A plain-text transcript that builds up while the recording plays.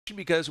question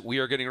because we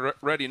are getting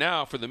ready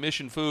now for the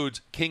Mission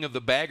Foods King of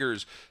the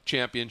Baggers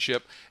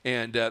Championship,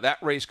 and that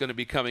race going to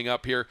be coming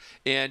up here.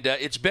 And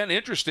it's been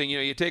interesting. You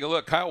know, you take a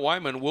look. Kyle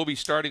Wyman will be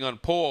starting on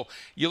pole.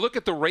 You look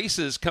at the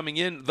races coming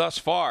in thus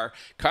far.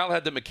 Kyle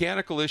had the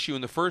mechanical issue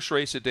in the first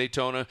race at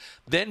Daytona.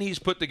 Then he's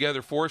put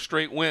together 4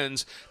 straight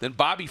wins. Then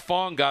Bobby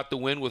Fong got the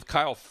win with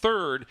Kyle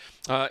third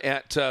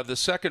at the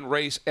second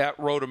race at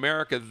Road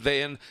America.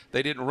 Then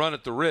they didn't run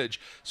at the Ridge.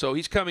 So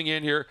he's coming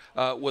in here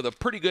with a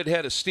pretty good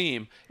head of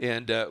steam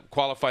and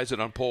qualifies it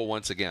on pole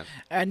once again.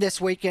 And this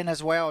weekend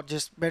as well,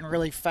 just been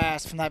really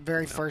fast from that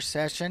very first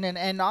session.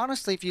 And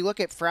honestly, if you look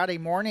at Friday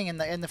morning and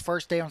the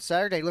first day on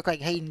Saturday, it looked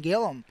like Hayden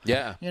Gillum,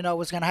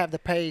 was going to have the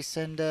pace.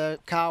 And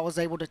Kyle was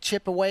able to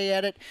chip away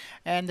at it.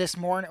 And this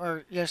morning,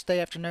 or yesterday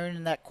afternoon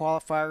in that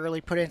qualifier,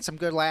 really put in some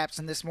good laps.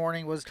 And this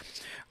morning was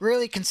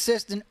really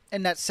consistent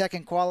in that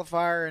second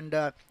qualifier.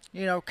 And,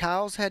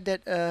 Kyle's had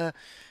that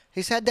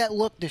he's had that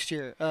look this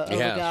year of a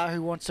guy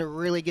who wants to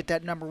really get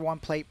that number 1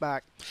 plate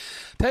back.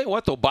 Tell you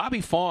what, though,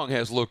 Bobby Fong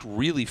has looked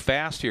really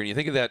fast here. And you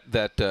think of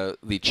that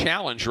the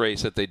challenge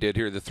race that they did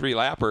here, the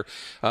 3-lapper,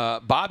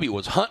 Bobby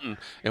was hunting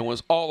and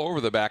was all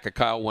over the back of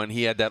Kyle when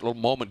he had that little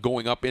moment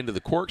going up into the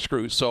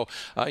corkscrew. So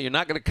you're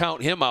not going to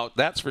count him out,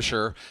 that's for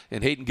sure.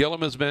 And Hayden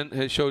Gillum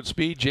has showed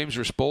speed. James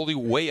Rispoli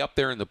way up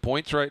there in the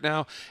points right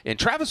now. And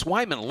Travis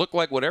Wyman looked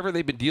like whatever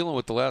they've been dealing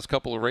with the last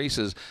couple of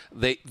races,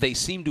 they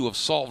seem to have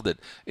solved it.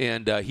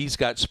 And he's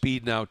got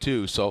speed now,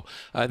 too. So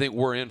I think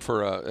we're in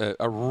for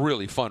a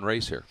really fun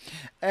race here.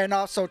 And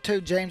also,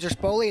 too, James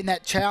Rispoli in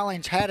that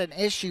challenge had an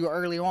issue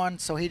early on,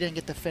 so he didn't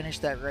get to finish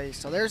that race.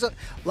 So there's a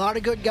lot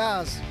of good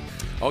guys.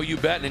 Oh, you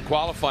bet. And in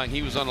qualifying,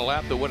 he was on a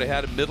lap that would have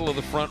had a middle of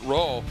the front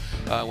row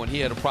when he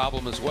had a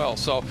problem as well.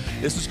 So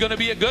this is going to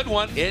be a good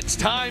one. It's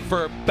time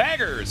for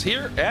Baggers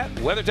here at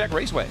WeatherTech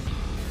Raceway.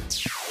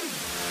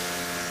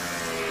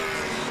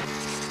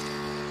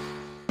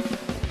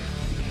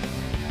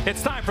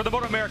 It's time for the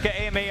MotoAmerica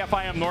AMA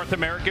FIM North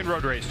American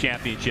Road Race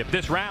Championship.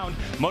 This round,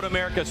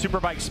 MotoAmerica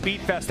Superbike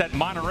Speedfest at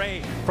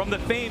Monterey from the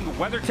famed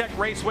WeatherTech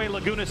Raceway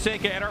Laguna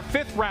Seca at our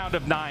 5th round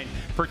of 9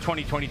 for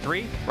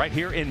 2023. Right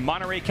here in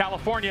Monterey,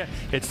 California,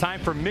 it's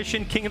time for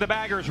Mission King of the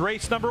Baggers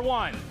race number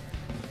 1.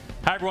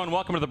 Hi, everyone.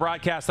 Welcome to the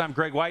broadcast. I'm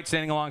Greg White,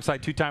 standing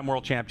alongside 2-time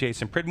world champ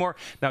Jason Pridmore.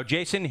 Now,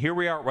 Jason, here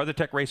we are at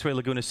WeatherTech Raceway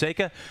Laguna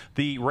Seca.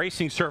 The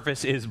racing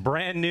surface is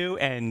brand new,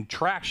 and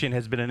traction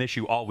has been an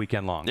issue all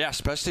weekend long. Yeah,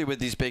 especially with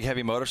these big,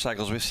 heavy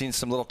motorcycles. We've seen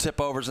some little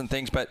tip-overs and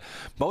things, but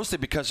mostly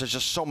because there's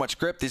just so much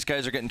grip. These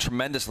guys are getting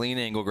tremendous lean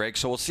angle, Greg,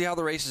 so we'll see how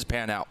the races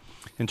pan out.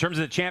 In terms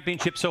of the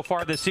championship so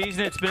far this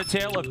season, it's been a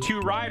tale of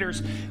 2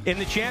 riders. In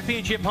the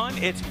championship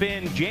hunt, it's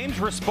been James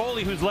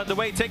Rispoli who's led the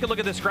way. Take a look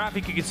at this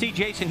graphic. You can see,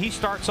 Jason, he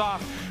starts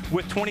off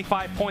with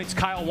 25 points.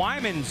 Kyle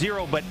Wyman,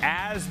 0. But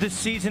as the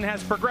season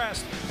has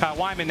progressed, Kyle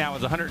Wyman now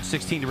is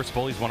 116 to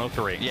Rispoli's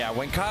 103. Yeah,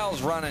 when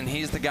Kyle's running,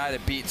 he's the guy to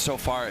beat so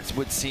far, it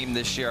would seem,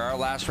 this year. Our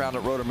last round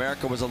at Road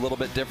America was a little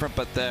bit different,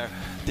 but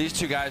these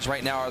 2 guys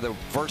right now are the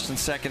 1st and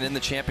 2nd in the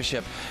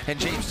championship. And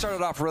James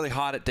started off really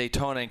hot at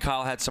Daytona, and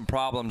Kyle had some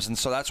problems, and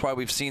so that's why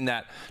we've seen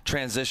that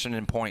transition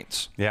in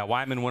points. Yeah,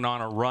 Wyman went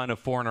on a run of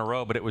 4 in a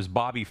row, but it was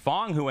Bobby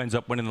Fong who ends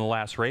up winning the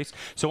last race.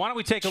 So why don't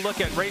we take a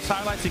look at race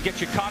highlights and get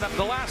you caught up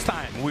the last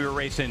time we were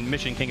racing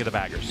Mission King of the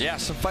Baggers. Yeah,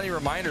 some funny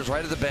reminders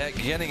right at the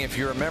beginning. If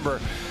you remember,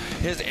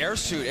 his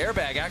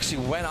airbag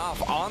actually went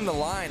off on the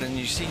line, and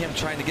you see him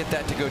trying to get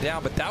that to go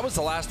down, but that was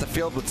the last the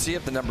field would see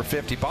of the number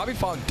 50. Bobby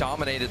Fong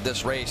dominated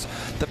this race.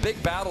 The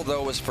big battle,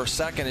 though, was for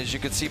second. As you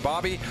can see,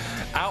 Bobby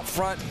out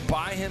front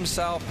by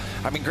himself.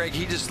 I mean, Greg,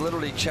 he just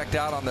literally checked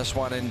out on this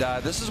one, and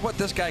this is what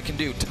this guy can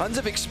do. Tons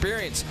of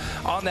experience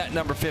on that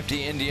number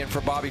 50 Indian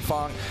for Bobby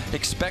Fong.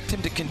 Expect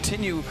him to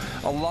continue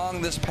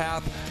along this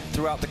path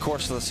throughout the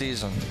course of the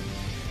season.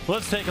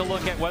 Let's take a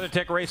look at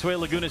WeatherTech Raceway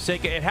Laguna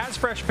Seca. It has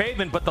fresh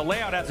pavement, but the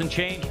layout hasn't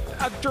changed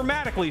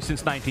dramatically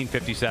since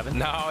 1957.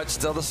 No, it's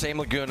still the same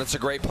lagoon. It's a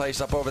great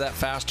place up over that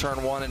fast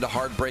turn 1 into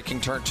hard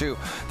braking turn 2.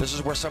 This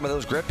is where some of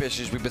those grip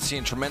issues, we've been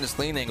seeing tremendous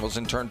lean angles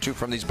in turn 2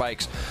 from these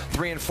bikes.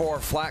 3 and 4,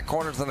 flat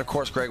corners. Then, of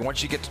course, Greg,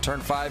 once you get to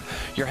turn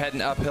 5, you're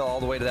heading uphill all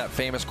the way to that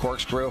famous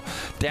corkscrew.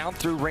 Down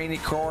through Rainy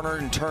Corner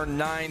in turn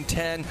 9,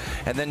 10,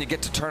 and then you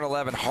get to turn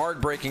 11, hard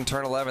braking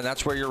turn 11.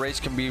 That's where your race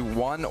can be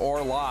won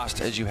or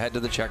lost as you head to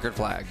the checkered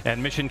flag.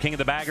 And Mission King of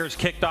the Baggers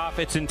kicked off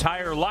its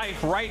entire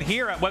life right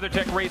here at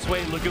WeatherTech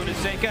Raceway Laguna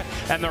Seca,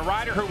 and the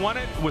rider who won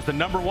it was the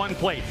number 1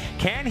 plate.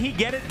 Can he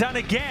get it done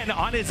again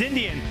on his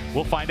Indian?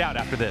 We'll find out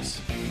after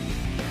this.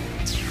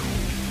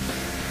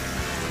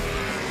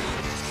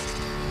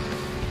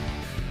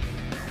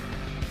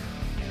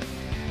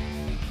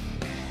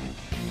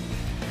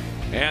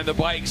 And the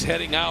bike's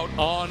heading out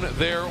on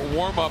their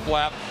warm-up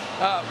lap.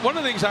 One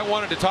of the things I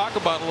wanted to talk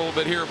about a little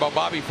bit here about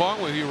Bobby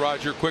Fong with you,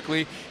 Roger,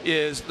 quickly,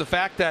 is the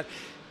fact that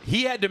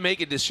he had to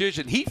make a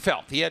decision. He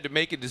felt he had to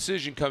make a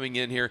decision coming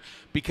in here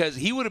because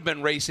he would have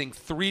been racing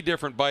 3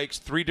 different bikes,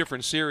 3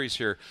 different series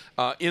here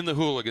in the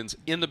Hooligans,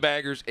 in the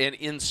Baggers, and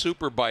in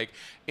Superbike.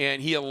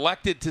 And he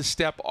elected to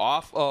step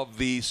off of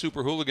the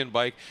Super Hooligan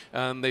bike.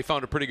 They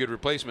found a pretty good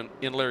replacement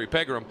in Larry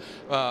Pegram.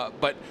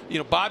 But, you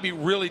know, Bobby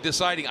really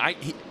deciding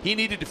he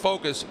needed to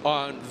focus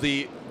on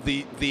the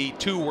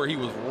 2 where he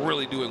was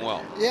really doing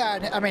well.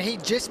 Yeah, I mean, he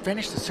just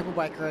finished the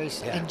Superbike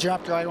race and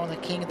jumped right on the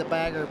king of the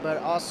bagger. But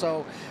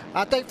also,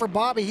 I think for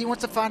Bobby, he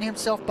wants to find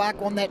himself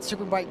back on that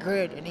Superbike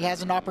grid, and he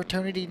has an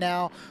opportunity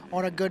now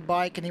on a good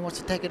bike, and he wants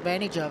to take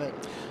advantage of it.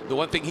 The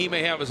one thing he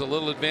may have is a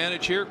little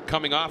advantage here.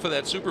 Coming off of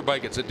that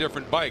Superbike, it's a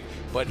different bike,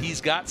 but he's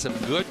got some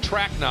good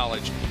track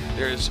knowledge.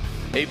 There's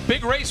a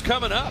big race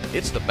coming up.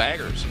 It's the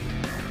Baggers.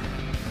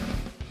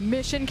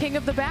 Mission King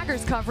of the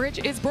Baggers coverage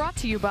is brought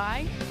to you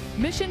by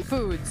Mission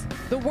Foods,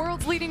 the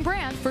world's leading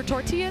brand for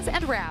tortillas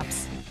and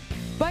wraps.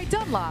 By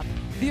Dunlop,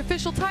 the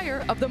official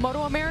tire of the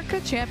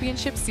MotoAmerica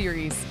Championship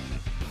Series.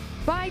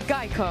 By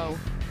Geico.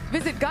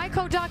 Visit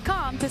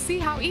geico.com to see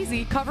how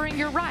easy covering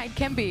your ride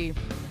can be.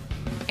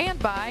 And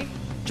by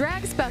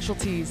Drag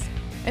Specialties,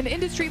 an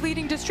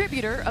industry-leading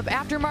distributor of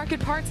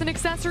aftermarket parts and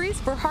accessories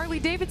for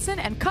Harley-Davidson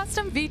and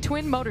custom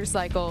V-twin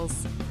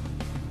motorcycles.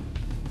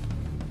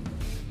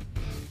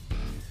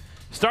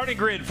 Starting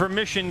grid for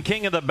Mission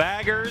King of the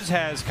Baggers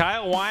has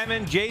Kyle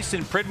Wyman,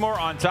 Jason Pridmore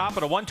on top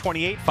at a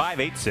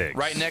 128.586.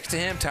 Right next to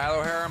him, Tyler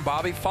O'Hara and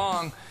Bobby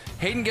Fong.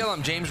 Hayden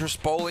Gillum, James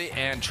Rispoli,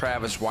 and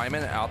Travis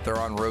Wyman out there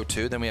on row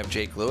 2. Then we have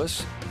Jake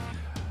Lewis,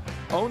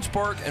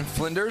 Owensborg and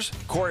Flinders,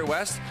 Corey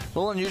West. A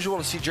little unusual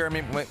to see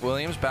Jeremy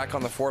McWilliams back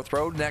on the 4th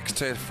row next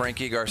to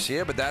Frankie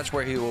Garcia, but that's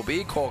where he will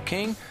be. Cole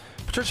King,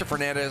 Patricia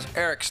Fernandez,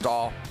 Eric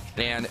Stahl,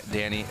 and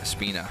Danny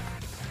Spina.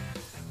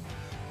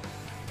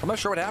 I'm not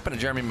sure what happened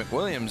to Jeremy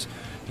McWilliams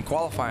in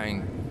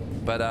qualifying,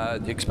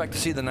 but you expect to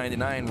see the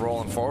 99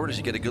 rolling forward as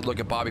you get a good look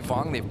at Bobby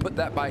Fong. They've put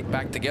that bike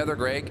back together,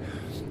 Greg,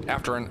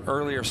 after an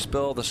earlier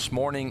spill this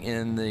morning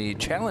in the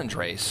challenge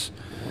race.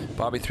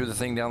 Bobby threw the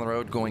thing down the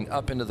road going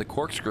up into the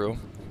corkscrew,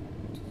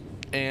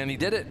 and he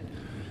did it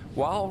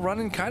while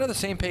running kind of the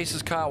same pace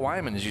as Kyle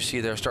Wyman, as you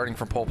see there, starting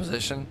from pole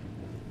position.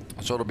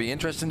 So it'll be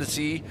interesting to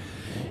see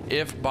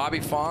if Bobby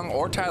Fong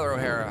or Tyler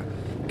O'Hara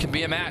can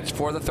be a match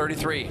for the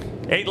 33.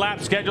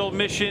 8-lap scheduled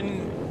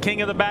Mission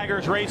King of the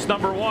Baggers race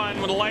number 1.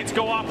 When the lights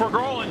go off, we're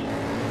rolling.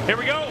 Here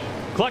we go.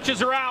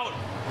 Clutches are out.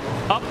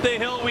 Up the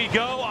hill we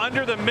go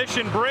under the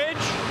Mission Bridge.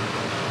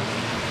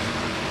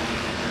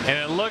 And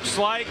it looks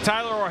like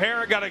Tyler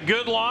O'Hara got a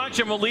good launch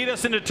and will lead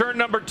us into turn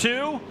number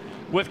 2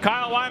 with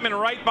Kyle Wyman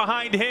right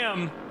behind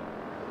him.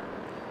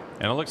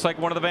 And it looks like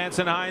one of the Vance &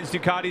 Hines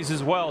Ducatis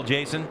as well,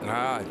 Jason.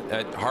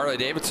 At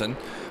Harley-Davidson.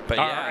 But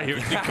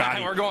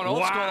yeah, we're going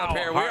old school up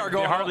here. We are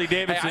going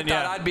Harley-Davidson. Hey,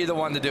 I thought I'd be the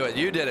one to do it.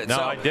 You did it. No,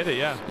 so, I did it,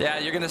 yeah. Yeah,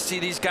 you're going to see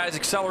these guys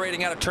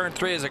accelerating out of turn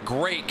 3 as a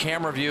great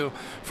camera view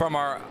from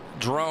our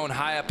drone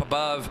high up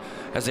above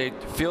as they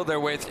feel their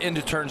way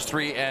into turns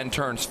 3 and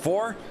turns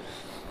 4.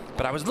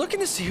 But I was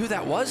looking to see who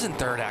that was in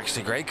 3rd,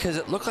 actually, Greg, because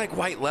it looked like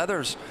white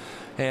leathers.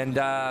 And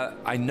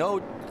I know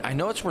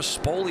it's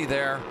Rispoli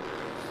there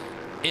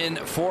in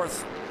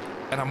 4th.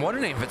 And I'm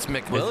wondering if it's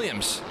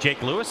McWilliams.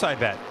 Jake Lewis, I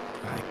bet.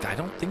 I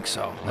don't think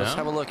so. Let's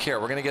have a look here.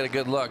 We're going to get a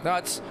good look. No,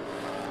 it's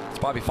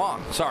Bobby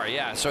Fong. Sorry,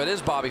 yeah. So it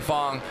is Bobby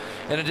Fong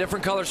in a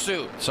different color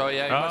suit. So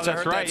yeah, you must have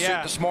heard that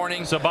suit this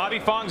morning. So Bobby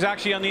Fong's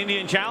actually on the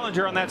Indian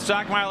Challenger on that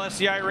Stock Mile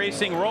SCI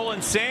Racing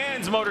Roland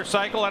Sands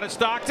motorcycle out of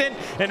Stockton.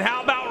 And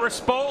how about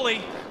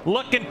Rispoli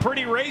looking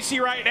pretty racy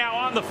right now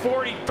on the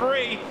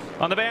 43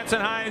 on the Vance &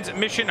 Hines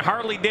Mission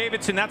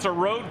Harley-Davidson. That's a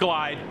road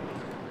glide.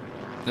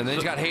 And then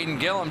he's got Hayden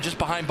Gillum just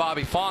behind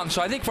Bobby Fong.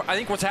 So I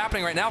think what's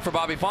happening right now for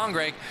Bobby Fong,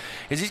 Greg,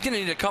 is he's going to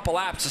need a couple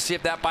laps to see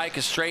if that bike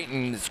is straight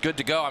and it's good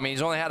to go. I mean,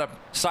 he's only had a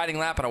siding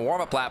lap and a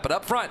warm-up lap. But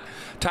up front,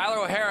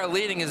 Tyler O'Hara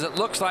leading as it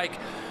looks like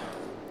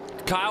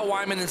Kyle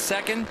Wyman in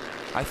 2nd.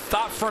 I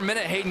thought for a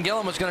minute Hayden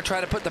Gillum was going to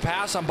try to put the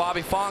pass on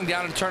Bobby Fong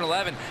down in turn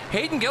 11.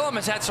 Hayden Gillum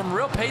has had some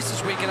real pace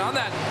this weekend on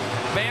that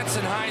Vance &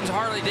 Hines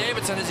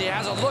Harley-Davidson as he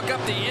has a look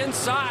up the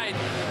inside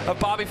of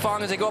Bobby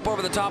Fong as they go up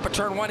over the top of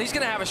turn 1. He's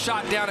going to have a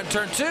shot down in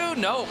turn 2.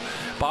 No,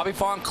 Bobby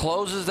Fong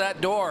closes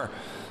that door.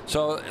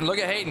 So look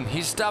at Hayden.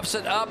 He stuffs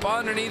it up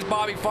underneath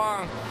Bobby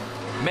Fong,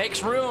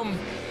 makes room,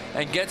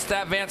 and gets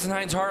that Vance &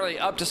 Hines Harley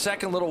up to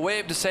 2nd. Little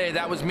wave to say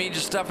that was me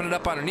just stuffing it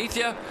up underneath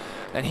you.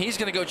 And he's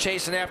going to go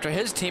chasing after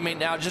his teammate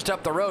now just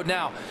up the road.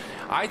 Now,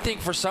 I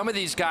think for some of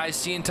these guys,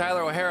 seeing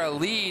Tyler O'Hara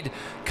lead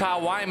Kyle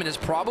Wyman is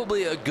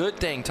probably a good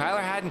thing.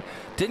 Tyler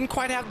didn't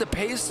quite have the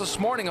pace this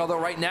morning, although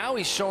right now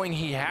he's showing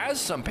he has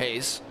some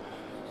pace.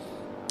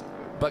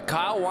 But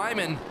Kyle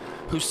Wyman,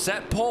 who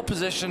set pole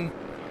position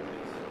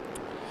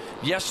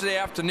yesterday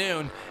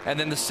afternoon, and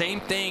then the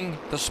same thing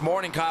this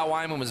morning, Kyle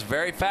Wyman was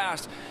very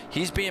fast.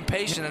 He's being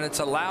patient, and it's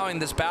allowing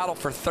this battle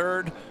for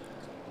 3rd.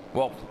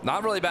 Well,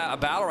 not really a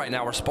battle right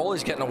now where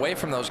Spoli's getting away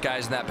from those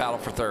guys in that battle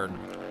for 3rd.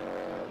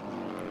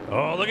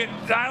 Oh, look at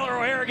Tyler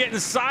O'Hara getting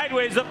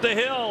sideways up the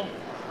hill.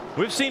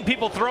 We've seen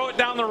people throw it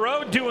down the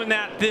road doing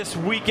that this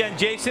weekend,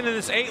 Jason, in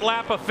this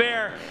 8-lap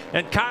affair,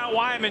 and Kyle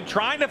Wyman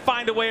trying to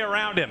find a way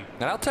around him.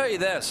 And I'll tell you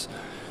this,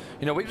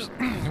 you know,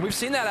 we've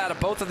seen that out of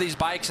both of these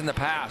bikes in the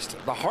past.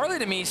 The Harley,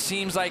 to me,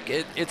 seems like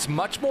it's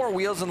much more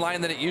wheels in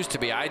line than it used to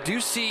be. I do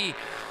see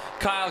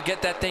Kyle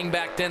get that thing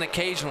back then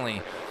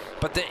occasionally,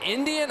 but the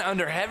Indian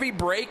under heavy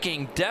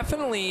braking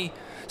definitely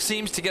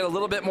seems to get a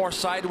little bit more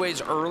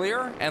sideways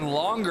earlier and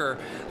longer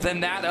than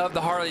that of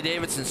the Harley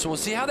Davidson. So we'll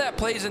see how that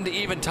plays into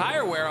even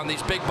tire wear on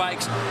these big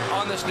bikes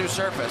on this new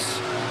surface.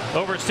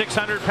 Over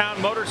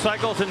 600-pound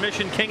motorcycles and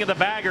Mission King of the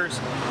Baggers.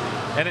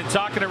 And in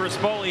talking to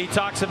Rispoli, he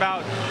talks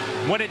about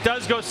when it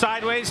does go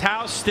sideways,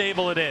 how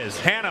stable it is.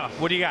 Hannah,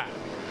 what do you got?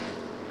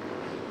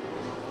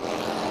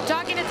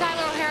 Talking to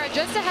Tyler O'Hara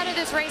just ahead of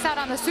this race out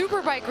on the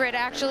Superbike grid,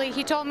 actually,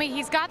 he told me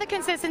he's got the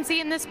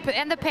consistency in this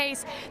and the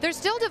pace. They're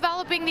still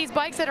developing these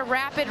bikes at a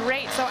rapid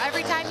rate, so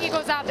every time he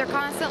goes out, they're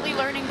constantly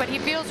learning, but he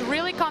feels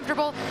really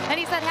comfortable. And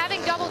he said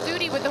having double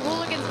duty with the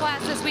Hooligans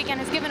class this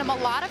weekend has given him a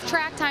lot of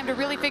track time to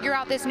really figure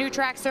out this new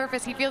track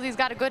surface. He feels he's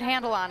got a good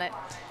handle on it.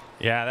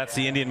 Yeah, that's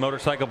the Indian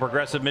Motorcycle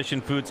Progressive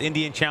Mission Foods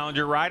Indian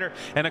Challenger rider.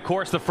 And of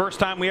course, the first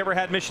time we ever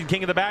had Mission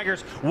King of the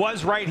Baggers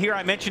was right here.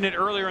 I mentioned it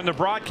earlier in the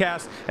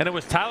broadcast, and it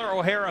was Tyler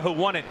O'Hara who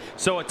won it.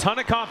 So a ton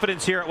of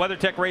confidence here at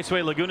WeatherTech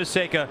Raceway Laguna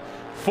Seca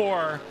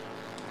for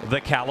the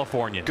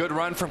Californian. Good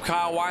run from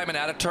Kyle Wyman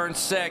out of turn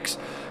 6.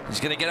 He's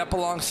going to get up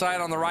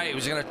alongside on the right.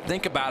 He's going to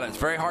think about it. It's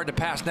very hard to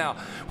pass. Now,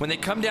 when they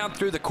come down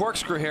through the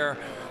corkscrew here,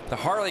 the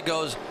Harley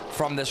goes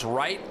from this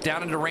right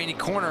down into Rainy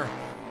Corner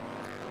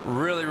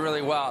really,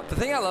 really well. The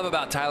thing I love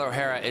about Tyler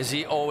O'Hara is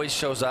he always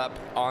shows up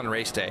on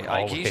race day.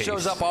 Like, he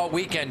shows up all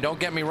weekend. Don't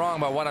get me wrong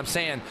about what I'm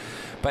saying.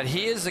 But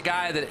he is the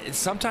guy that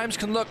sometimes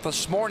can look.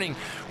 This morning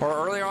or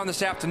earlier on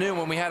this afternoon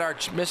when we had our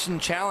Mission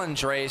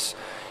Challenge race,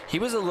 he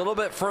was a little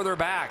bit further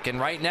back. And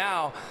right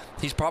now,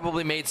 he's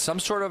probably made some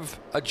sort of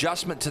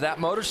adjustment to that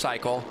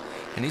motorcycle.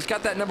 And he's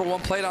got that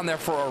 #1 plate on there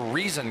for a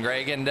reason,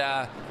 Greg.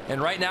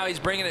 And right now he's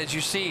bringing it, as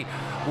you see,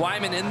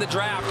 Wyman in the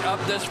draft up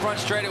this front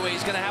straightaway.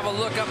 He's going to have a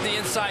look up the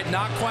inside,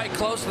 not quite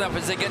close enough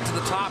as they get to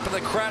the top of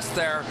the crest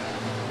there.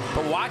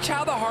 But watch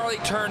how the Harley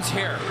turns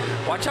here.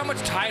 Watch how much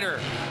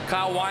tighter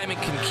Kyle Wyman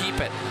can keep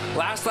it.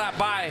 Last lap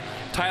by,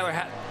 Tyler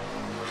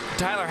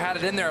had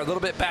it in there a little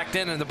bit backed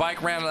in, and the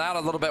bike ran it out a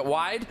little bit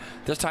wide.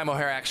 This time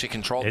O'Hara actually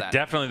controlled that.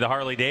 Definitely the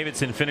Harley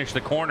Davidson finished the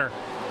corner.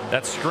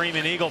 That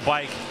Screaming Eagle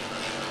bike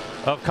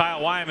of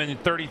Kyle Wyman,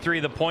 33,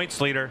 the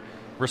points leader.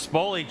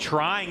 Rispoli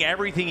trying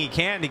everything he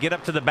can to get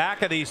up to the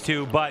back of these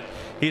two, but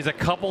he's a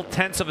couple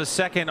tenths of a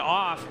second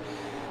off.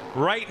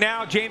 Right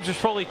now, James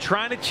Rispoli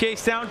trying to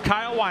chase down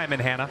Kyle Wyman,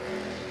 Hannah.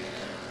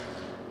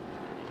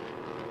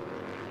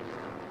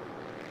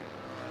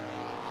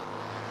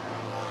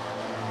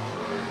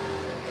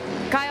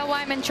 Kyle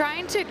Wyman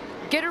trying to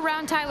get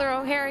around Tyler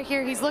O'Hara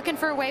here. He's looking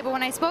for a way, but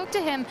when I spoke to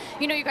him,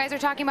 you know, you guys are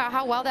talking about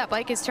how well that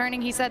bike is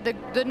turning. He said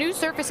the new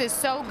surface is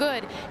so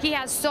good. He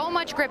has so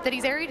much grip that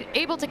he's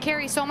able to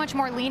carry so much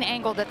more lean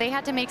angle that they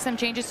had to make some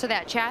changes to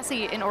that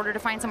chassis in order to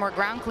find some more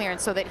ground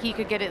clearance so that he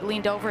could get it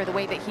leaned over the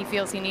way that he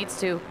feels he needs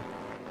to.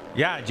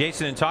 Yeah,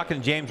 Jason, and talking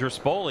to James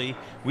Rispoli,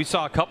 we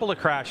saw a couple of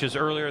crashes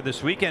earlier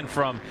this weekend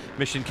from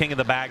Mission King of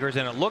the Baggers,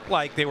 and it looked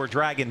like they were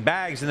dragging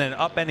bags and then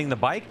upending the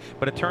bike,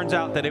 but it turns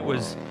out that it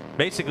was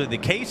basically the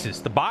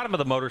cases, the bottom of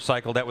the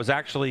motorcycle, that was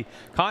actually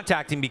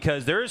contacting,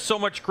 because there is so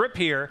much grip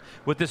here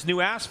with this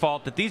new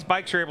asphalt that these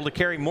bikes are able to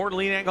carry more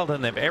lean angle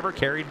than they've ever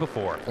carried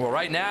before. Well,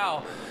 right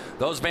now,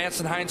 those Vance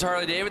and Hines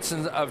Harley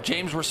Davidsons of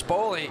James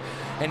Rispoli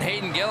and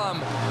Hayden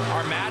Gillum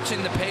are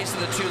matching the pace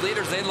of the two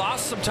leaders. They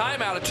lost some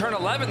time out of turn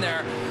 11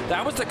 there.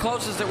 That was the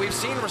closest that we've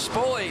seen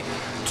Rispoli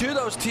to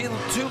those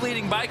two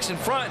leading bikes in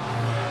front.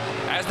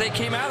 As they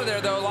came out of there,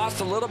 though,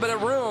 lost a little bit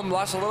of room,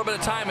 lost a little bit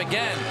of time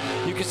again.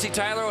 You can see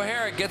Tyler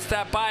O'Hara gets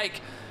that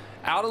bike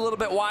out a little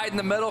bit wide in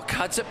the middle,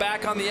 cuts it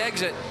back on the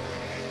exit.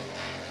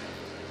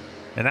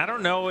 And I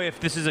don't know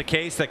if this is a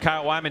case that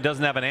Kyle Wyman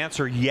doesn't have an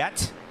answer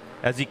yet,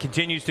 as he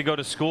continues to go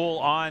to school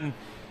on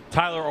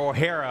Tyler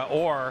O'Hara,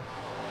 or,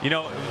 you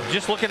know,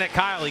 just looking at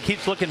Kyle, he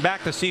keeps looking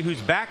back to see who's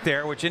back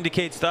there, which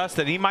indicates to us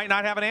that he might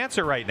not have an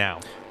answer right now.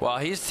 Well,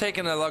 he's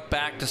taking a look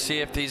back to see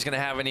if he's going to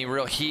have any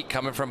real heat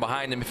coming from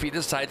behind him. If he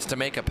decides to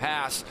make a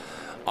pass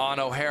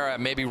on O'Hara,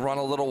 maybe run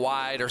a little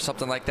wide or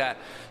something like that.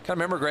 Gotta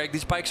remember, Greg,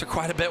 these bikes are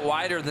quite a bit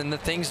wider than the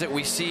things that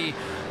we see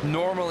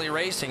normally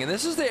racing. And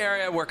this is the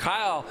area where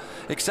Kyle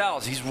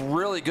excels. He's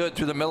really good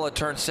through the middle of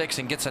turn 6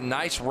 and gets a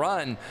nice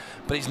run,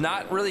 but he's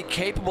not really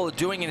capable of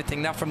doing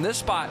anything. Now, from this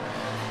spot,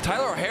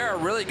 Tyler O'Hara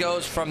really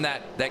goes from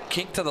that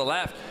kink to the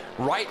left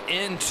right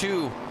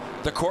into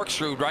the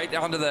corkscrew, right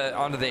onto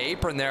the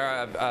apron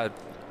there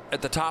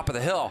at the top of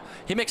the hill.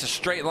 He makes a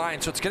straight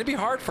line, so it's going to be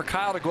hard for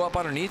Kyle to go up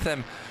underneath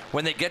him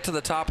when they get to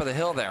the top of the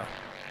hill there.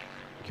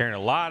 Carrying a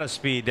lot of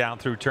speed down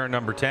through turn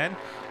number 10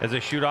 as they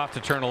shoot off to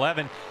turn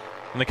 11.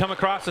 When they come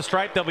across the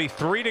stripe, there'll be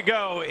 3 to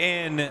go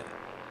in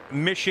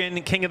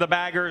Mission King of the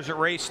Baggers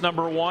race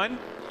number 1.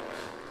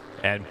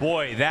 And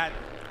boy, that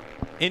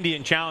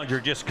Indian Challenger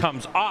just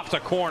comes off the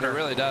corner. It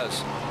really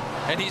does.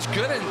 And he's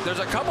good there's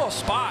a couple of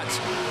spots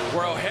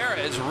where O'Hara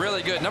is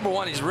really good. Number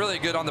one, he's really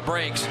good on the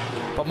brakes.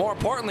 But more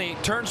importantly,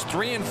 turns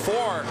 3 and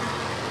 4,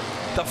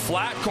 the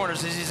flat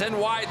corners, as he's in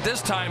wide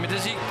this time,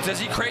 does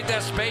he create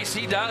that space?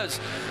 He does.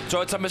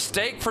 So it's a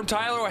mistake from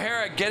Tyler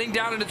O'Hara getting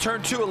down into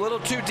turn 2 a little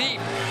too deep.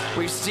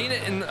 We've seen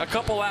it in a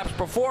couple laps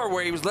before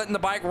where he was letting the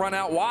bike run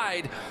out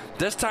wide.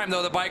 This time,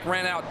 though, the bike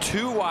ran out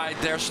too wide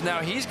there. So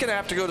now he's going to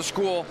have to go to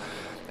school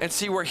and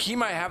see where he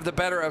might have the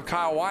better of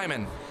Kyle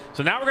Wyman.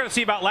 So now we're going to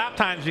see about lap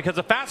times, because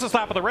the fastest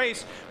lap of the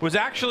race was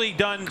actually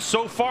done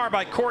so far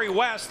by Corey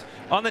West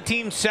on the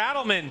Team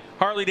Saddlemen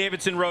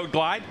Harley-Davidson Road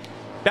Glide.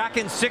 Back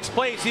in 6th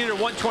place, either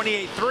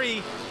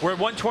 128.3, we're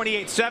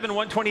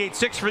 128.7,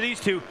 128.6 for these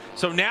two.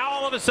 So now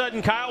all of a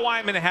sudden, Kyle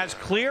Wyman has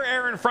clear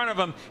air in front of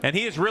him, and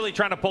he is really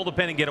trying to pull the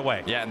pin and get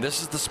away. Yeah, and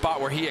this is the spot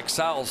where he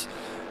excels.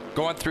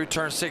 Going through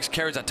turn 6,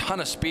 carries a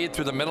ton of speed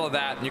through the middle of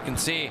that, and you can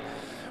see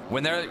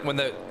when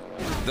the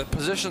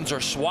positions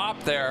are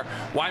swapped there,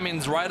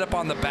 Wyman's right up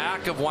on the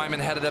back of Wyman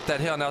headed up that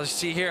hill. Now you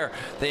see here,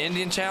 the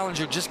Indian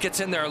Challenger just gets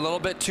in there a little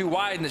bit too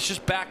wide, and it's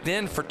just backed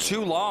in for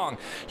too long.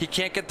 He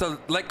can't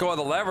let go of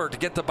the lever to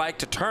get the bike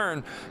to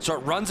turn, so it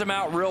runs him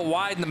out real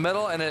wide in the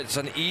middle, and it's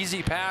an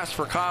easy pass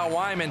for Kyle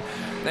Wyman.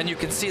 And you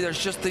can see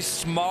there's just the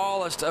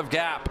smallest of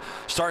gap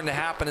starting to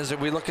happen as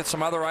we look at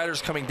some other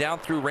riders coming down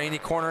through Rainy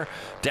Corner,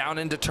 down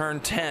into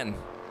turn 10.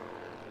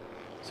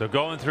 So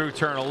going through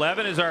turn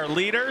 11 is our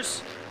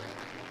leaders.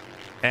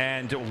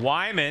 And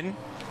Wyman,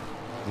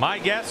 my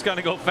guess, going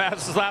to go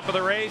fastest lap of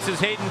the race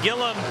as Hayden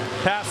Gillum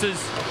passes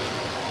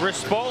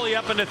Rispoli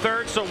up into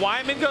 3rd. So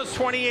Wyman goes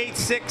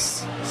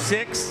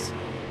 28.6,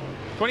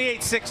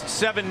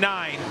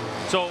 28.679.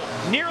 So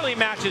nearly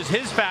matches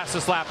his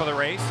fastest lap of the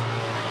race.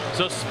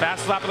 So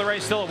fastest lap of the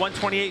race still at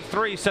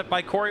 128.3, set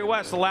by Corey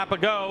West a lap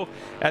ago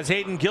as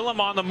Hayden Gillum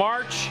on the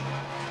march.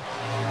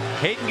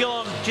 Hayden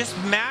Gillum just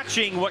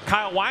matching what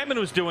Kyle Wyman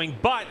was doing,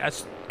 but a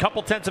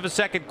couple tenths of a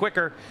second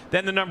quicker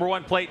than the number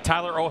 1 plate,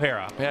 Tyler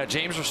O'Hara. Yeah,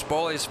 James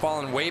Rispoli has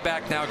fallen way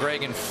back now,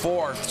 Greg, in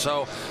 4th,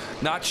 so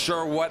not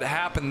sure what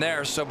happened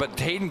there. But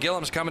Hayden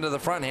Gillum's coming to the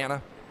front,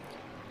 Hannah.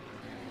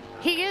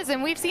 He is,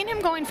 and we've seen him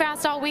going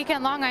fast all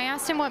weekend long. I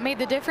asked him what made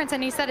the difference,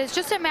 and he said it's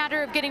just a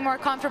matter of getting more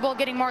comfortable,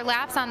 getting more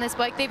laps on this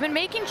bike. They've been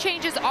making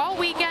changes all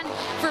weekend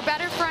for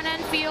better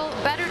front-end feel,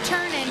 better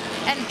turning,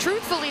 and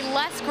truthfully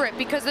less grip,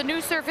 because the new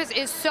surface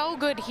is so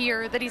good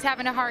here that he's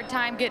having a hard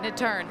time getting it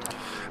turned.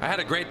 I had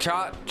a great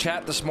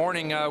chat this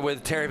morning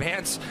with Terry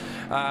Vance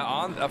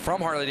from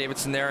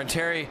Harley-Davidson there, and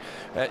Terry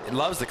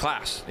loves the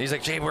class. He's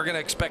like, Jay, we're going to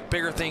expect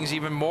bigger things,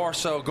 even more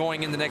so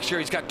going into next year.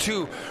 He's got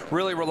 2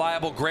 really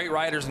reliable, great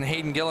riders in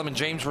Hayden Gillum and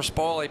James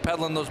Rispoli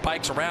pedaling those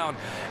bikes around,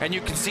 and you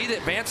can see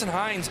that Vance and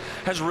Hines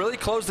has really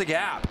closed the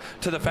gap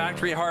to the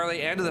factory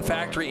Harley and to the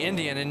factory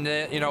Indian.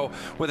 And you know,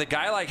 with a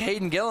guy like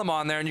Hayden Gillum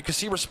on there, and you can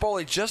see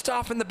Rispoli just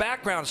off in the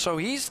background, so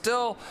he's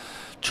still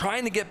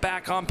trying to get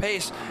back on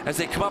pace as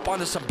they come up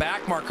onto some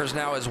back markers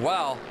now as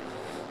well.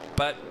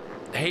 But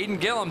Hayden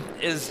Gillum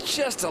is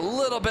just a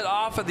little bit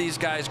off of these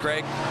guys,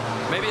 Greg.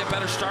 Maybe a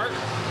better start?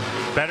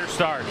 Better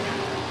start.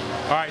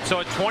 All right, so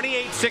a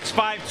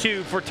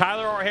 28.652 for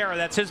Tyler O'Hara.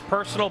 That's his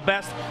personal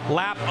best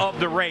lap of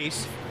the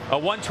race. A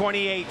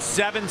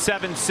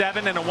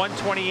 128.777 and a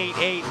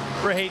 128.8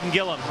 for Hayden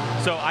Gillum.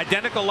 So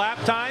identical lap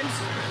times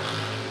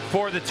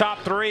for the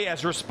top 3,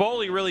 as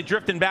Rispoli really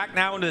drifting back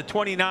now into the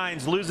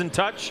 29s, losing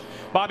touch.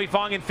 Bobby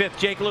Fong in 5th,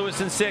 Jake Lewis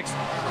in 6th,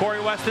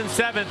 Corey West in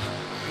 7th.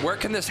 Where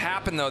can this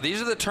happen, though?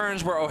 These are the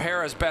turns where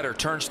O'Hara is better.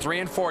 Turns 3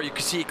 and 4. You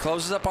can see he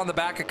closes up on the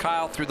back of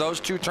Kyle through those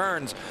 2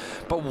 turns.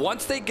 But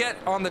once they get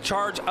on the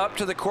charge up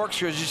to the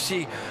corkscrew, as you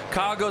see,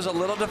 Kyle goes a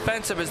little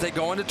defensive as they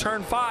go into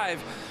turn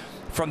 5.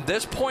 From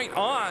this point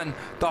on,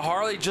 the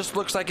Harley just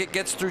looks like it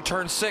gets through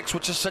turn 6,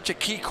 which is such a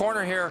key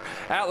corner here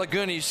at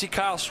Laguna. You see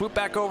Kyle swoop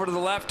back over to the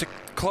left to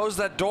close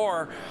that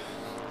door.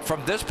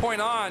 From this point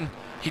on,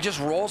 he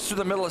just rolls through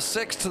the middle of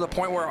 6 to the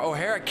point where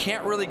O'Hara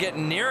can't really get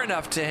near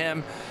enough to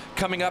him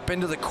coming up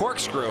into the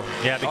corkscrew.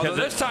 Yeah, because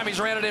this time he's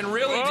ran it in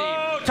really deep.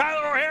 Oh,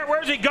 Tyler O'Hara,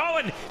 where's he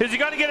going? Is he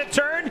going to get a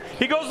turn?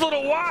 He goes a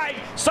little wide.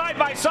 Side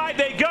by side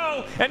they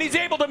go, and he's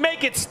able to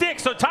make it stick.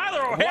 So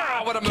Tyler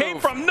O'Hara came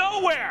from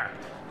nowhere.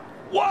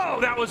 Whoa,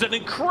 that was an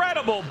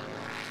incredible,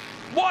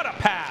 what a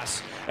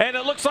pass. And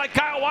it looks like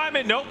Kyle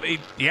Wyman, nope,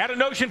 he had a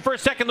notion for a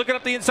second looking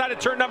up the inside of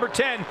turn number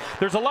 10.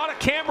 There's a lot of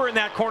camber in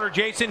that corner,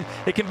 Jason.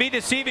 It can be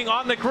deceiving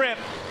on the grip.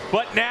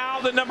 But now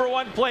the number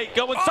 1 plate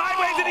going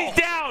sideways, and he's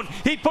down.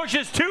 He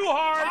pushes too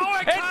hard,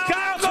 and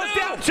Kyle goes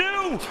down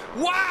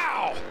 2.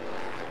 Wow.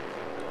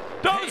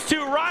 Those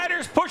 2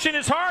 riders pushing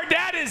as hard,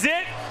 that is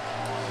it.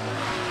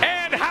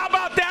 And how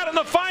about that on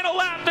the final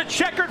lap? The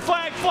checkered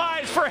flag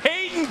flies for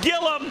Hayden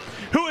Gillum,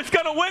 who is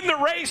going to win the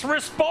race.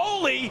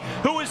 Rispoli,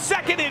 who is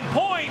 2nd in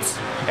points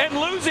and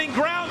losing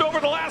ground over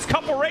the last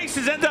couple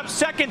races, ends up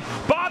 2nd.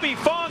 Bobby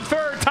Fong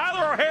 3rd.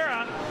 Tyler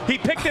O'Hara, he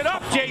picked it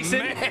up, Jason,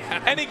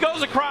 and he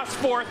goes across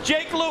 4th.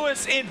 Jake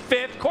Lewis in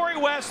 5th. Corey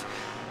West,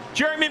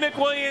 Jeremy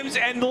McWilliams,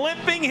 and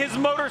limping his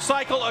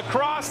motorcycle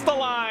across the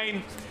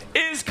line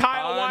is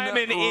Kyle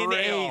Wyman in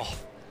 8th.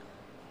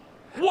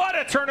 What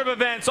a turn of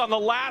events on the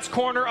last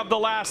corner of the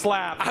last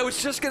lap. I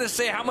was just going to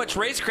say how much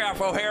racecraft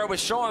O'Hara was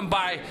showing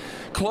by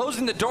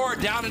closing the door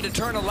down into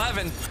turn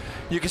 11.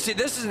 You can see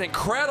this is an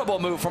incredible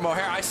move from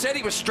O'Hara. I said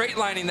he was straight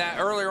lining that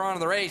earlier on in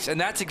the race, and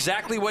that's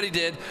exactly what he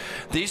did.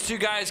 These two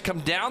guys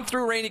come down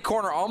through Rainy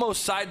Corner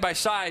almost side by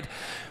side.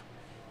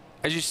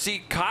 As you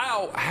see,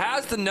 Kyle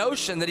has the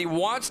notion that he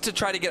wants to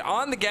try to get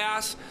on the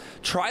gas,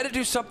 try to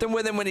do something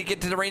with him when he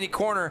gets to the Rainy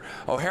Corner.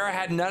 O'Hara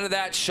had none of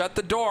that, shut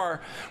the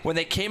door. When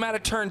they came out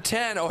of turn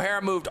 10,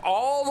 O'Hara moved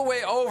all the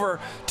way over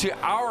to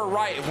our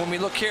right. When we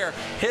look here,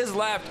 his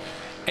left,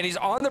 and he's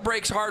on the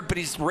brakes hard, but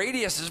his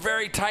radius is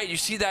very tight. You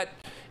see that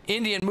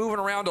Indian moving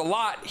around a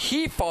lot.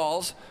 He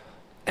falls,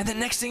 and the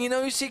next thing you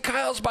know, you see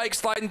Kyle's bike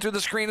sliding through the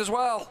screen as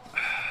well.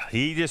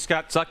 He just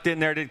got sucked in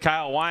there, did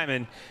Kyle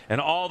Wyman, and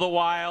all the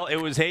while it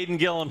was Hayden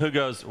Gillum who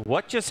goes,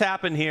 what just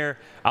happened here?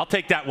 I'll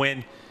take that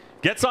win.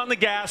 Gets on the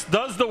gas,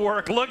 does the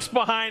work, looks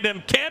behind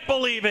him, can't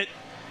believe it.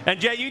 And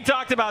Jay, you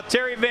talked about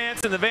Terry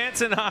Vance and the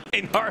Vance and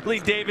Hine Harley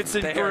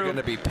Davidson crew. They are going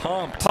to be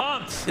pumped.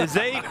 Pumped as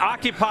they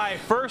occupy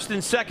first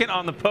and second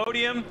on the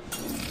podium.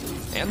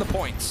 And the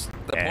points.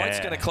 The points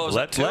going to close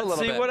up too a little bit.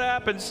 Let's see what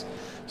happens.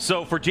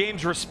 So for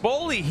James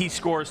Rispoli, he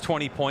scores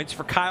 20 points.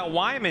 For Kyle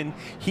Wyman,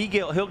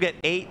 he'll get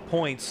 8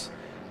 points.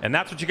 And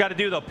that's what you got to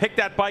do, though. Pick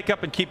that bike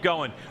up and keep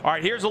going. All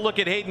right, here's a look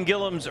at Hayden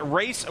Gillum's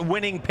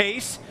race-winning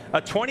pace.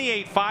 A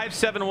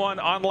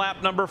 28.571 on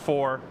lap number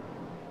 4.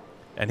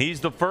 And he's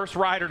the first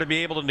rider to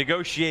be able to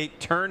negotiate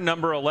turn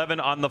number 11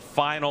 on the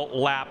final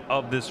lap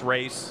of this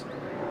race.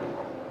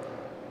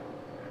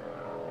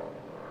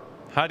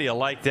 How do you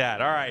like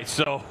that? All right,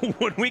 so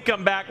when we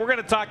come back, we're going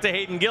to talk to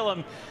Hayden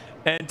Gillum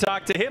and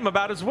talk to him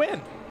about his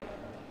win.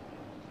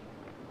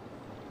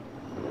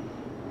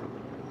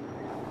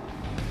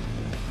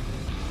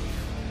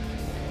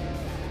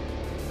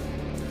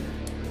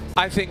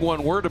 I think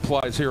one word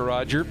applies here,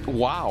 Roger.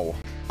 Wow.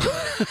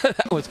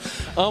 That was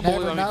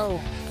unbelievable. Never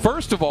know.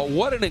 First of all,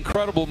 what an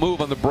incredible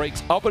move on the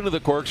brakes up into the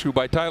corkscrew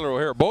by Tyler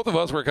O'Hara. Both of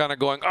us were kind of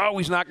going, oh,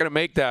 he's not going to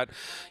make that.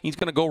 He's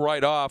going to go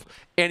right off.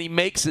 And he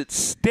makes it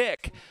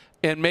stick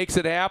and makes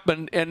it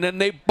happen, and then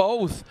they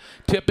both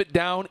tip it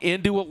down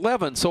into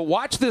 11. So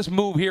watch this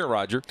move here,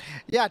 Roger.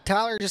 Yeah,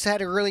 Tyler just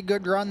had a really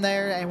good run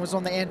there and was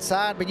on the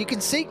inside, but you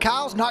can see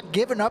Kyle's not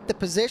giving up the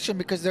position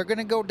because they're going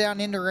to go down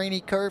into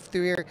Rainy Curve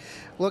through here.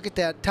 Look at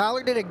that.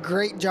 Tyler did a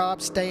great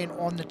job staying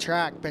on the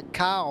track, but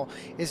Kyle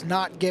is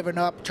not giving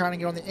up, trying to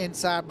get on the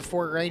inside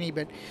before Rainy,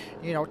 but,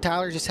 you know,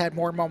 Tyler just had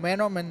more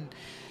momentum and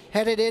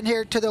headed in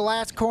here to the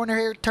last corner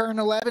here, turn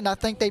 11. I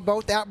think they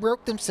both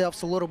outbroke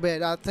themselves a little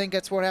bit. I think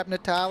that's what happened to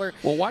Tyler.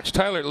 Well, watch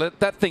Tyler.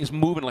 That thing's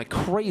moving like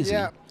crazy.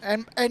 Yeah,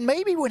 and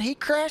maybe when he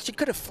crashed, he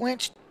could have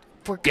flinched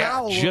for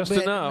Kyle a little just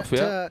bit. Enough,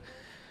 yeah.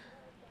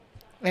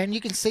 And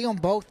you can see them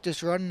both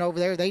just running over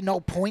there. They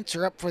know points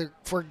are up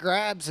for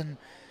grabs, and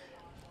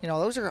you know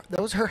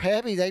those are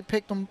heavy. They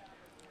picked them.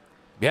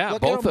 Yeah,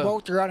 look at them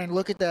both running.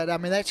 Look at that. I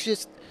mean, that's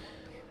just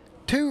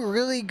two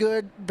really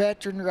good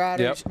veteran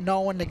riders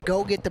knowing to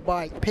go get the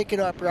bike, pick it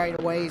up right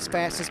away as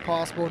fast as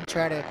possible, and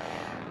try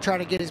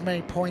to get as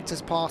many points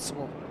as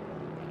possible.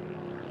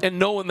 And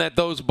knowing that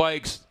those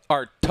bikes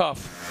are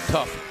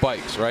tough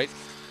bikes, right?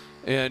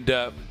 And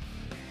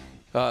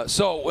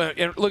so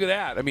look at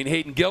that. I mean,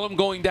 Hayden Gillum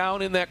going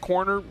down in that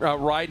corner,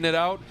 riding it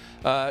out.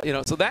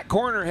 So that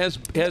corner has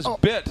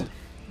bit.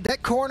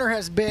 That corner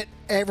has bit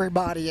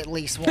everybody at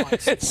least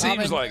once. It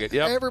seems like it,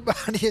 yep.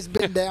 Everybody has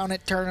been down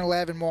at turn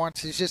 11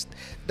 once. It's just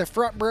the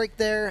front brake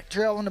there,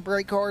 trailing the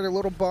brake hard,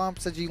 little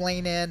bumps as you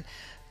lean in.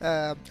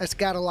 It's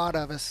got a lot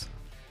of us.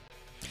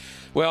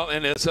 Well,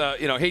 and as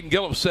Hayden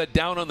Gillum said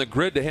down on the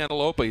grid to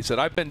Hanalopa, he said,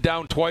 I've been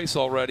down twice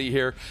already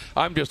here.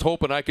 I'm just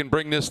hoping I can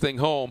bring this thing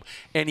home.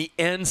 And he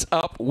ends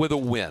up with a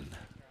win.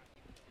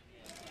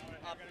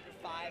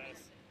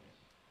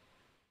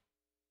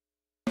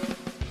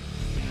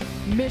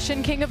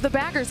 Mission King of the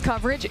Baggers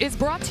coverage is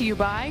brought to you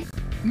by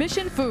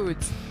Mission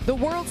Foods, the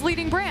world's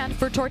leading brand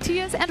for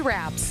tortillas and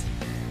wraps.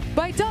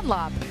 By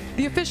Dunlop,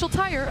 the official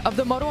tire of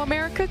the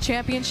MotoAmerica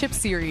Championship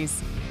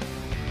Series.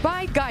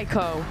 By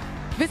Geico.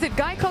 Visit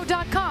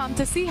geico.com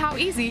to see how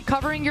easy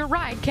covering your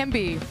ride can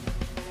be.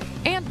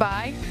 And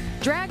by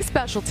Drag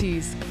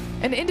Specialties,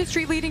 an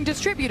industry-leading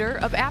distributor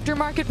of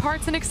aftermarket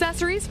parts and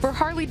accessories for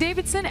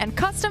Harley-Davidson and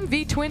custom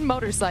V-twin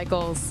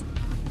motorcycles.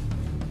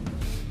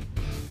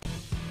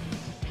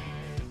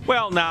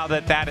 Well, now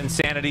that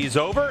insanity is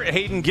over,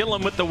 Hayden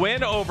Gillum with the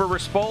win over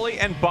Rispoli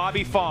and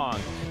Bobby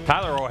Fong.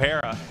 Tyler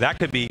O'Hara, that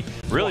could be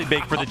really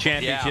big for the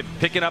championship,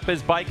 picking up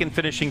his bike and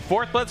finishing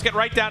 4th. Let's get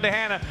right down to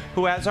Hannah,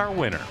 who has our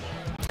winner.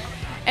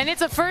 And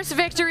it's a first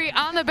victory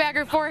on the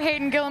bagger for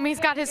Hayden Gillum. He's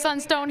got his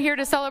son Stone here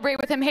to celebrate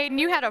with him. Hayden,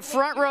 you had a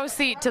front row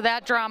seat to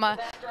that drama.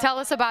 Tell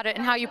us about it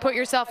and how you put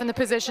yourself in the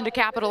position to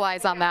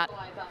capitalize on that.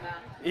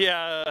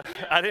 Yeah,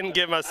 I didn't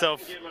give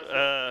myself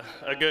a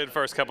good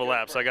first couple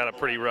laps. I got a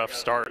pretty rough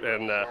start,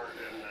 and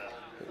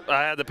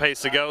I had the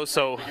pace to go,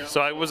 so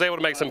I was able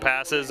to make some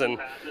passes, and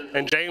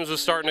James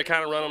was starting to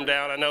kind of run them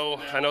down. I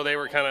know they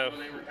were kind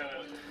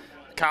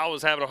Kyle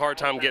was having a hard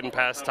time getting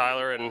past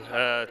Tyler, and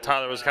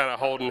Tyler was kind of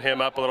holding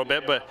him up a little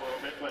bit. But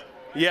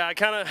yeah,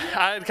 I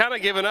had kind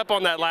of given up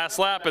on that last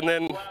lap, and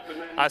then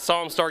I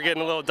saw him start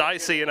getting a little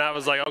dicey, and I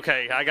was like,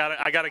 okay, I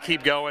gotta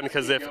keep going,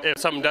 because if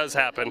something does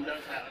happen,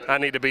 I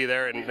need to be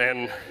there.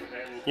 And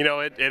you know,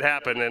 it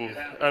happened, and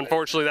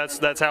unfortunately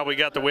that's how we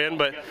got the win.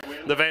 But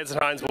the Vance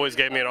and Hines boys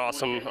gave me an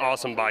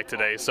awesome bike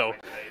today, so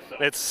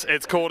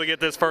it's cool to get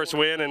this first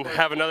win and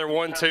have another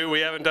 1-2. We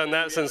haven't done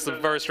that since the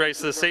first race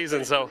of the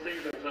season, so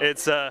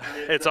it's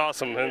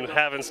awesome. And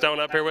having Stone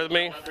up here with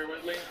me,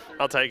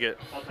 I'll take it.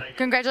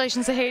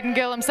 Congratulations to Hayden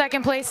Gillum,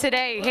 second place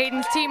today.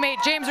 Hayden's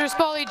teammate, James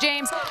Rispoli.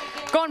 James,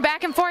 going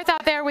back and forth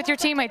out there with your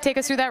teammate. Take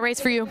us through that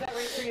race for you.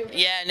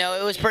 Yeah, no,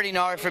 it was pretty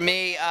gnarly for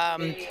me.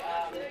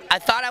 I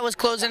thought I was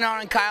closing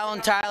on Kyle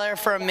and Tyler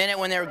for a minute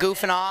when they were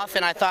goofing off,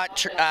 and I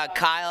thought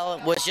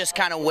Kyle was just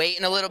kind of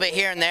waiting a little bit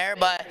here and there,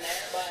 but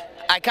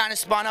I kind of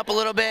spun up a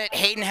little bit.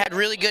 Hayden had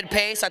really good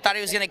pace. I thought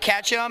he was going to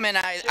catch him, and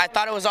I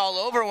thought it was all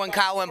over when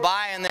Kyle went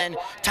by, and then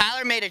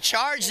Tyler made a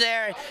charge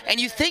there, and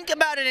you think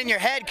about it in your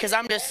head, because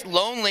I'm just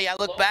lonely. I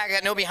look back, I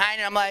got no behind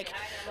it. I'm like,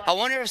 I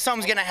wonder if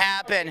something's going to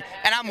happen,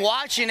 and I'm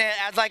watching it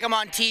as like I'm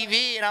on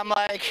TV, and I'm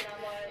like,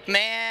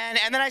 man,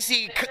 and then I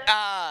see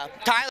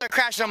Tyler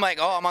crash, and I'm like,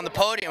 oh, I'm on the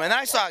podium. And then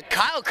I saw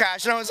Kyle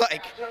crash, and I was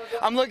like,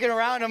 I'm looking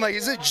around, I'm like,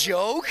 is it a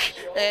joke?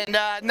 And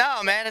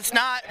no, man, it's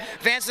not.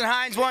 Vance and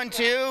Hines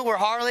 1-2. We're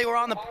Harley, we're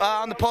on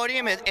the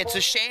podium. It's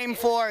a shame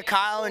for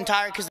Kyle and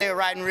Tyler, because they were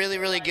riding really,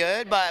 really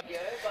good. But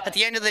at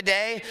the end of the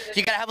day,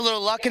 you got to have a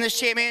little luck in this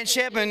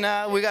championship,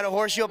 and we got to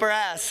horse you up our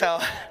ass. So,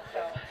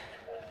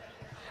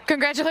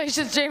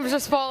 congratulations, James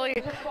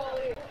Rispoli.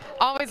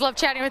 Always love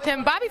chatting with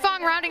him. Bobby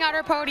Fong rounding out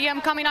our podium,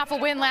 coming off a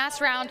win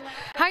last round.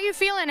 How are you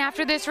feeling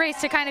after this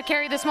race to kind of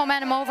carry this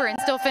momentum over and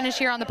still finish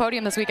here on the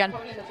podium this weekend?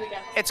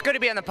 It's good to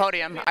be on the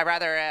podium. I'd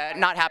rather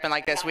not happen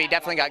like this. We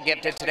definitely got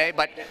gifted today,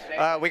 but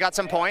we got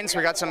some points,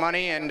 we got some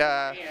money, and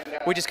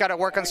we just got to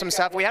work on some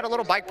stuff. We had a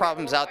little bike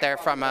problems out there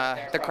from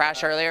the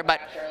crash earlier,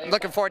 but I'm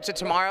looking forward to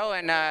tomorrow,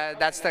 and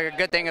that's the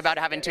good thing about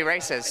having 2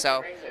 races.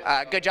 So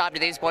good job to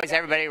these boys.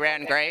 Everybody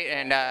ran great,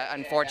 and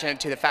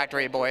unfortunate to the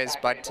factory boys,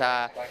 but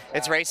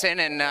it's racing,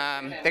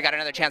 and they got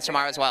another chance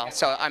tomorrow as well.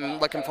 So I'm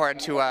looking forward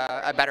to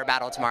a better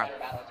battle tomorrow.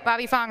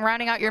 Bobby Fong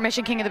rounding out your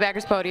Mission King of the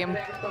Baggers podium.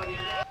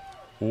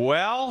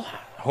 Well,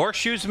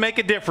 horseshoes make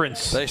a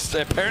difference.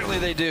 Apparently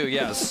they do,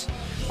 yes.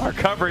 Our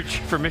coverage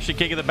for Mission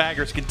King of the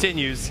Baggers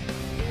continues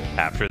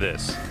after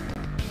this.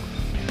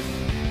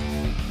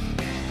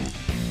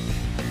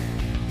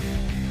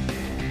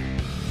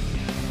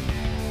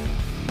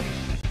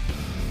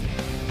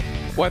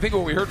 Well, I think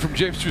what we heard from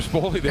James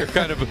Rispoli there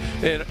kind of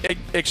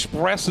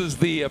expresses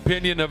the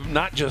opinion of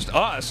not just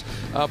us,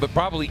 but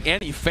probably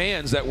any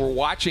fans that were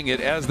watching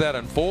it as that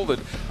unfolded.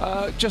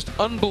 Just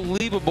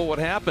unbelievable what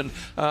happened.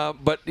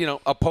 But, you know,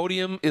 a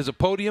podium is a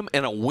podium,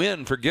 and a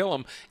win for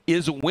Gillum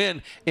is a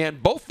win.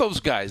 And both those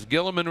guys,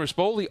 Gillum and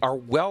Rispoli, are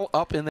well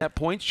up in that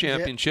points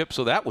championship,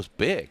 so that was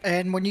big.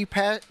 And when you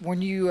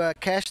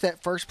cash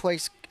that first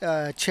place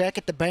check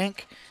at the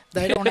bank,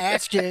 they don't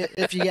ask you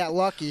if you got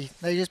lucky.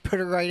 They just put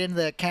it right into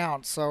the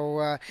account.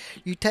 So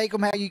you take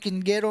them how you can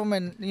get them,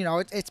 and you know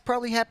it's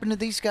probably happened to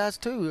these guys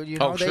too. You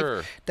know,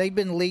 sure. They've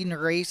been leading the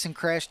race and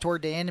crashed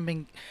toward the end and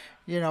been,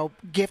 you know,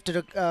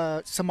 gifted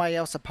somebody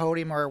else a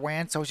podium or a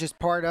win. So it's just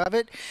part of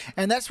it,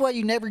 and that's why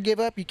you never give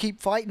up. You keep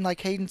fighting,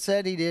 like Hayden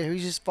said he did.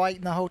 He's just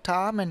fighting the whole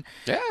time, and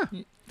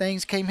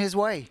things came his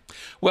way.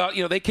 Well,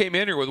 you know, they came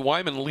in here with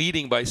Wyman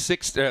leading by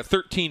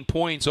 13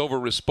 points over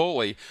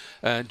Rispoli.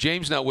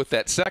 James now with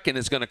that second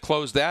is going to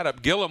close that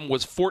up. Gillum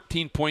was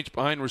 14 points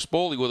behind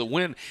Rispoli with a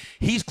win.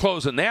 He's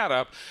closing that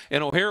up.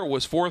 And O'Hara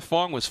was 4th,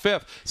 Fong was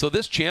 5th. So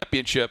this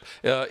championship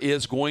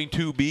is going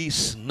to be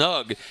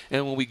snug.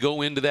 And when we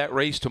go into that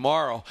race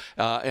tomorrow,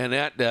 and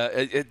that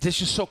it's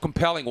just so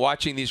compelling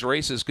watching these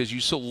races, because you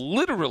so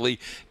literally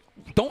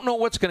don't know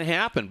what's going to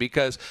happen,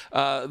 because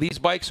these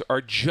bikes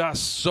are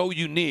just so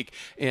unique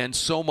and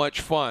so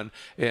much fun.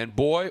 And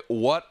boy,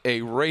 what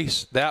a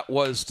race that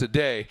was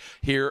today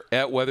here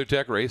at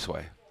WeatherTech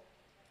Raceway.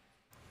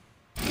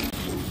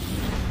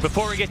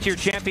 Before we get to your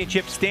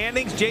championship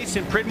standings,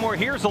 Jason Pridmore,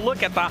 here's a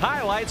look at the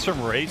highlights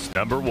from race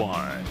number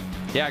 1.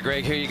 Yeah,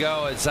 Greg, here you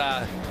go. As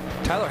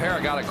Tyler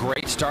O'Hara got a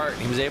great start.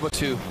 He was able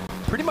to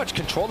pretty much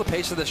control the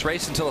pace of this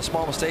race until a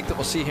small mistake that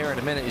we'll see here in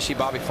a minute. You see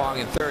Bobby Fong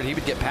in 3rd. He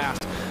would get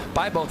passed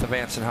by both the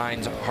Vance and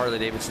Hines,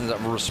 Harley-Davidsons,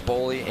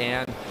 Rispoli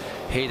and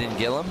Hayden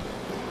Gillum.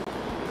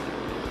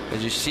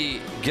 As you see,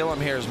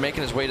 Gillum here is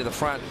making his way to the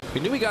front.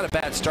 We knew he got a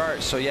bad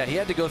start, so yeah, he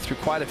had to go through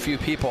quite a few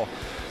people.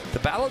 The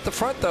battle at the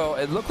front, though,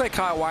 it looked like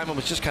Kyle Wyman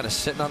was just kind of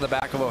sitting on the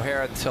back of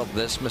O'Hara until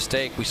this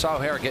mistake. We saw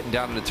O'Hara getting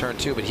down into turn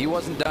 2, but he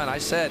wasn't done. I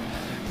said,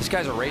 this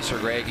guy's a racer,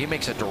 Greg. He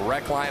makes a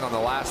direct line on the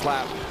last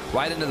lap,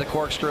 right into the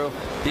corkscrew.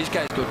 These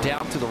guys go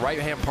down to the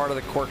right-hand part of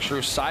the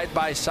corkscrew, side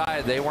by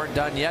side. They weren't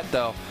done yet,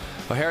 though.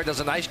 O'Hara does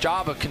a nice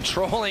job of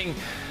controlling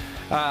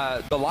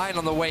the line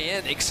on the way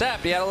in,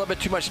 except he had a little bit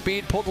too much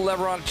speed, pulled the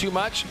lever on too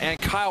much, and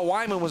Kyle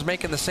Wyman was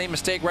making the same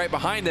mistake right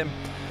behind him.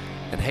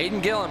 And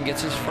Hayden Gillum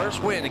gets his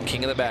first win in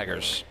King of the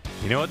Baggers.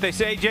 You know what they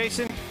say,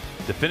 Jason?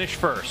 To finish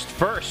first.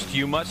 First,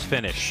 you must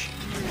finish.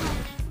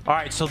 All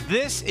right, so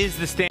this is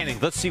the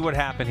standings. Let's see what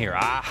happened here.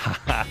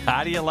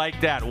 How do you like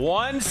that?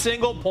 One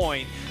single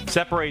point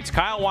separates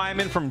Kyle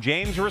Wyman from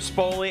James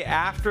Rispoli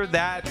after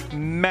that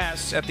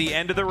mess at the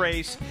end of the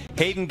race.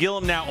 Hayden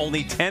Gillum now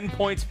only 10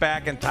 points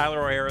back, and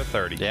Tyler O'Hara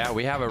 30. Yeah,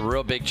 we have a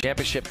real big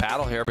championship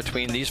battle here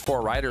between these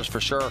 4 riders for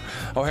sure.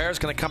 O'Hara's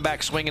going to come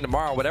back swinging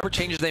tomorrow. Whatever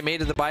changes they made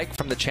to the bike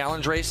from the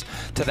challenge race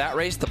to that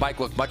race, the bike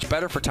looked much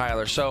better for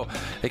Tyler. So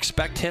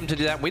expect him to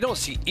do that. We don't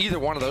see either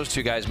one of those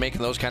two guys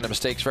making those kind of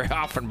mistakes very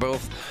often,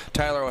 both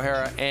Tyler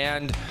O'Hara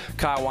and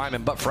Kyle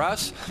Wyman. But for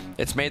us,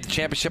 it's made the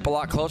championship a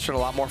lot closer and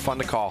a lot more fun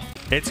to call.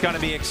 It's going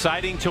to be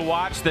exciting to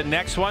watch. The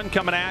next one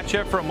coming at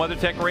you from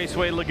WeatherTech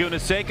Raceway Laguna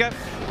Seca.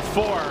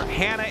 For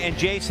Hannah and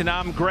Jason,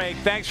 I'm Greg.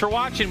 Thanks for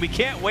watching. We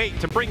can't wait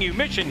to bring you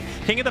Mission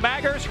King of the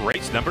Baggers,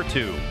 race number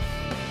 2.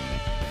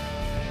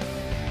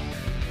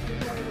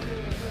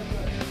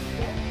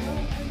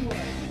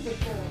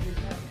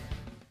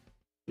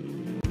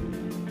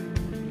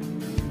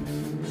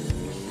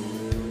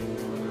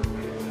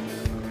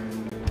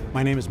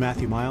 My name is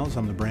Matthew Miles.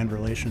 I'm the brand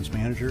relations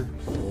manager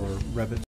for Revit